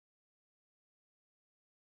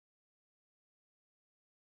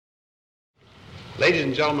Ladies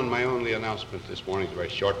and gentlemen, my only announcement this morning is a very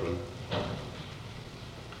short one.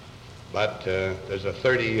 But there's a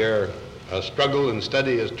 30-year struggle and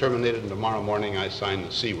study is terminated, and tomorrow morning I sign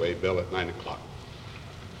the Seaway bill at 9 o'clock.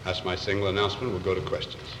 That's my single announcement. We'll go to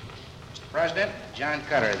questions. Mr. President, John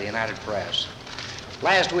Cutter of the United Press.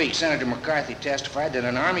 Last week, Senator McCarthy testified that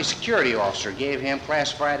an Army security officer gave him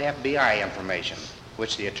classified FBI information,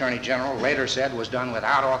 which the Attorney General later said was done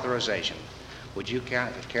without authorization. Would you care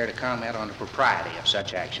to comment on the propriety of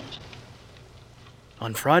such actions?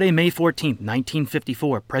 On Friday, May 14,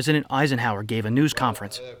 1954, President Eisenhower gave a news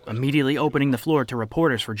conference, immediately opening the floor to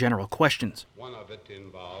reporters for general questions. One of it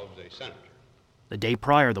involves a senator. The day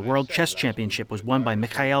prior, the World Chess Championship was won by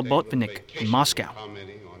Mikhail Botvinnik in Moscow.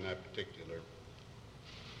 Commenting on that particular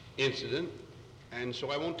incident, and so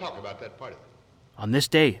I won't talk about that part of it. On this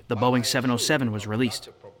day, the Boeing 707 was released.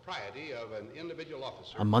 The propriety of an individual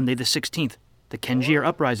officer On Monday the 16th, the Kenjir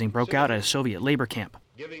uprising broke out at a Soviet labor camp.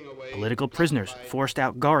 giving away Political prisoners forced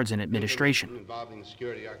out guards and administration. involving the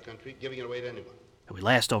security of our country, giving it away to anyone. It would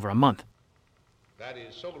last over a month. That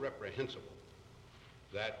is so reprehensible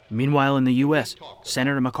that Meanwhile, in the U.S.,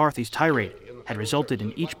 Senator McCarthy's tirade had resulted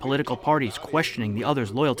in each political party's questioning the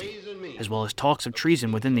other's loyalty, as well as talks of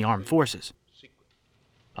treason within the armed forces.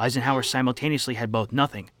 Eisenhower simultaneously had both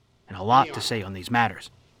nothing and a lot to say on these matters.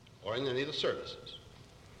 or in any of the services.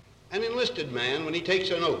 An enlisted man, when he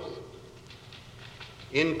takes an oath,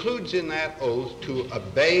 includes in that oath to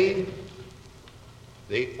obey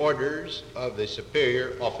the orders of the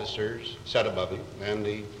superior officers set above him and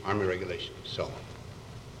the Army regulations, so on.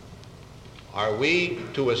 Are we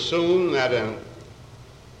to assume that an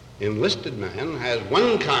enlisted man has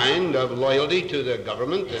one kind of loyalty to the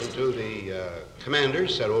government and to the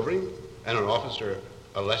commanders set over him, and an officer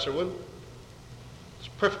a lesser one? It's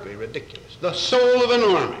perfectly ridiculous. The soul of an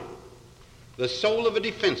army, the soul of a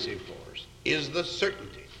defensive force, is the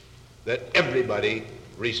certainty that everybody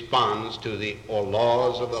responds to the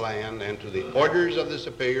laws of the land and to the orders of the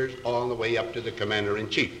superiors all the way up to the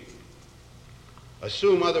commander-in-chief.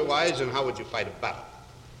 Assume otherwise, and how would you fight a battle?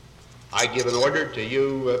 I give an order to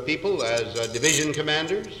you people as division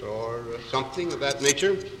commanders or something of that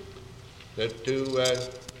nature to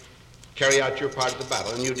carry out your part of the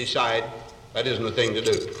battle, and you decide that isn't the thing to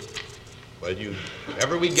do. Well,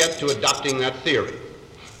 ever we get to adopting that theory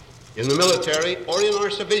in the military or in our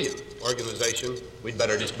civilian organization, we'd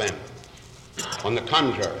better disband it. On the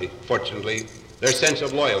contrary, fortunately, their sense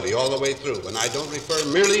of loyalty all the way through, and I don't refer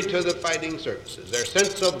merely to the fighting services, their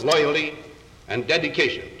sense of loyalty and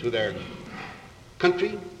dedication to their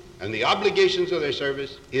country and the obligations of their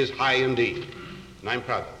service is high indeed, and I'm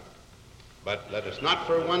proud of it. But let us not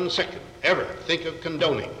for 1 second ever think of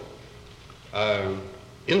condoning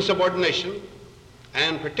insubordination,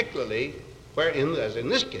 and particularly where, as in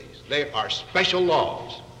this case, there are special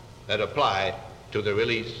laws that apply to the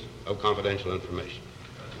release of confidential information.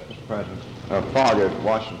 Mr. President, Farragut,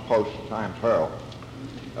 Washington Post, Times-Herald.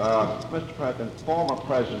 Mr. President, former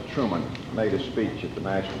President Truman made a speech at the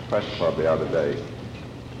National Press Club the other day,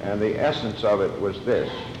 and the essence of it was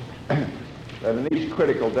this, that in these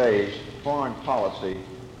critical days, foreign policy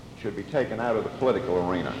should be taken out of the political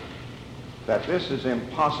arena, that this is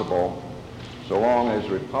impossible so long as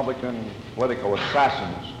Republican political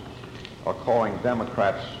assassins are calling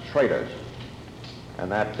Democrats traitors,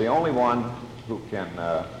 and that the only one who can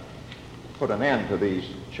put an end to these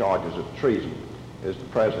charges of treason is the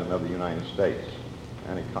President of the United States.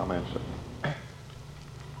 Any comments?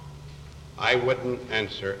 I wouldn't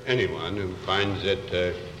answer anyone who finds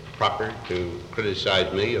it proper to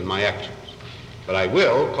criticize me and my actions. But I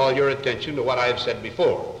will call your attention to what I've said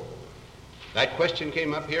before. That question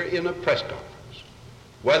came up here in a press conference,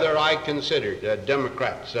 whether I considered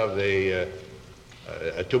Democrats of the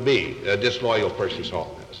to be disloyal persons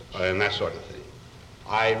and that sort of thing.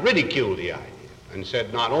 I ridiculed the idea and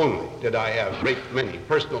said not only did I have great many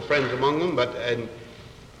personal friends among them, but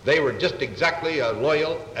they were just exactly as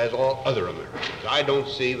loyal as all other Americans. I don't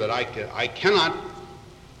see that I cannot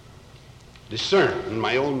discern in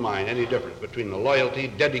my own mind any difference between the loyalty,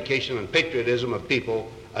 dedication, and patriotism of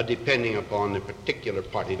people depending upon the particular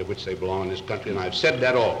party to which they belong in this country, and I've said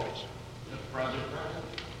that always. Mr. President.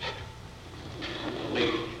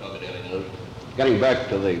 Getting back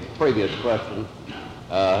to the previous question,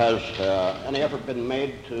 has any effort been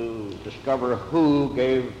made to discover who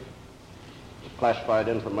gave classified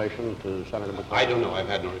information to Senator McCarthy? I don't know. I've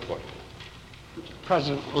had no report.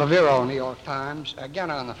 President Lavero, New York Times. Again,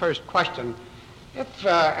 on the first question, if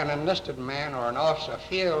an enlisted man or an officer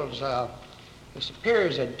feels his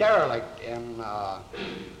superiors are derelict in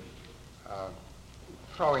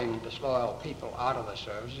throwing disloyal people out of the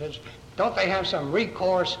services, don't they have some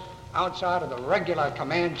recourse outside of the regular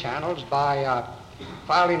command channels by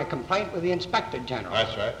filing a complaint with the Inspector General?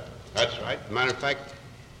 That's right. That's right. Matter of fact,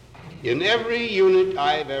 in every unit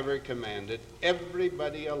I've ever commanded,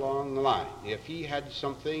 everybody along the line, if he had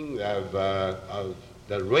something that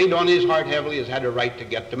weighed on his heart heavily, has had a right to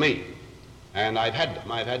get to me. And I've had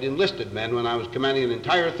them. I've had enlisted men when I was commanding an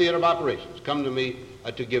entire theater of operations come to me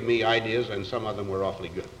to give me ideas, and some of them were awfully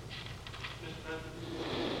good.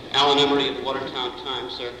 Alan Emery at the Watertown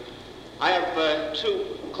Times, sir. I have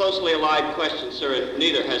two closely allied questions, sir, and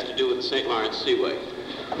neither has to do with the St. Lawrence Seaway.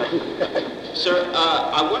 Sir,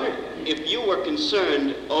 I wondered if you were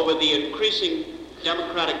concerned over the increasing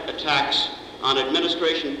Democratic attacks on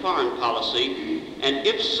administration foreign policy, and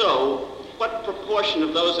if so, what proportion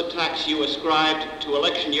of those attacks you ascribed to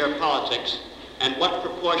election year politics, and what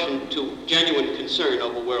proportion to genuine concern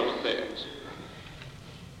over world affairs?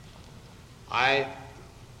 I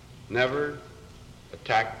never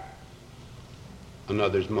attack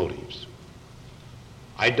another's motives.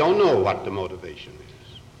 I don't know what the motivation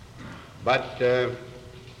is, but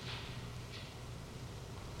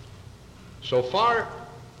so far,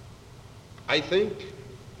 I think,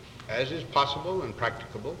 as is possible and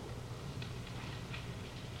practicable,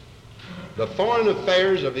 the foreign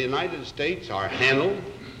affairs of the United States are handled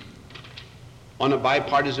on a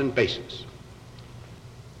bipartisan basis.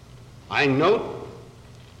 I note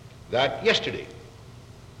that yesterday,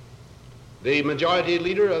 the majority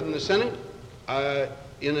leader in the Senate,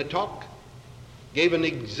 in a talk, gave an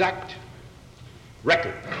exact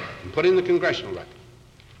record and put in the congressional record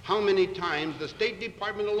how many times the State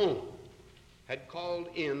Department alone had called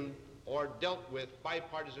in or dealt with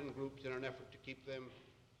bipartisan groups in an effort to keep them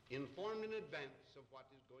informed in advance of what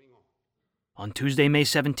is going on. On Tuesday, May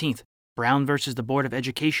 17th, Brown versus the Board of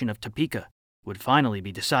Education of Topeka would finally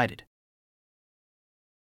be decided.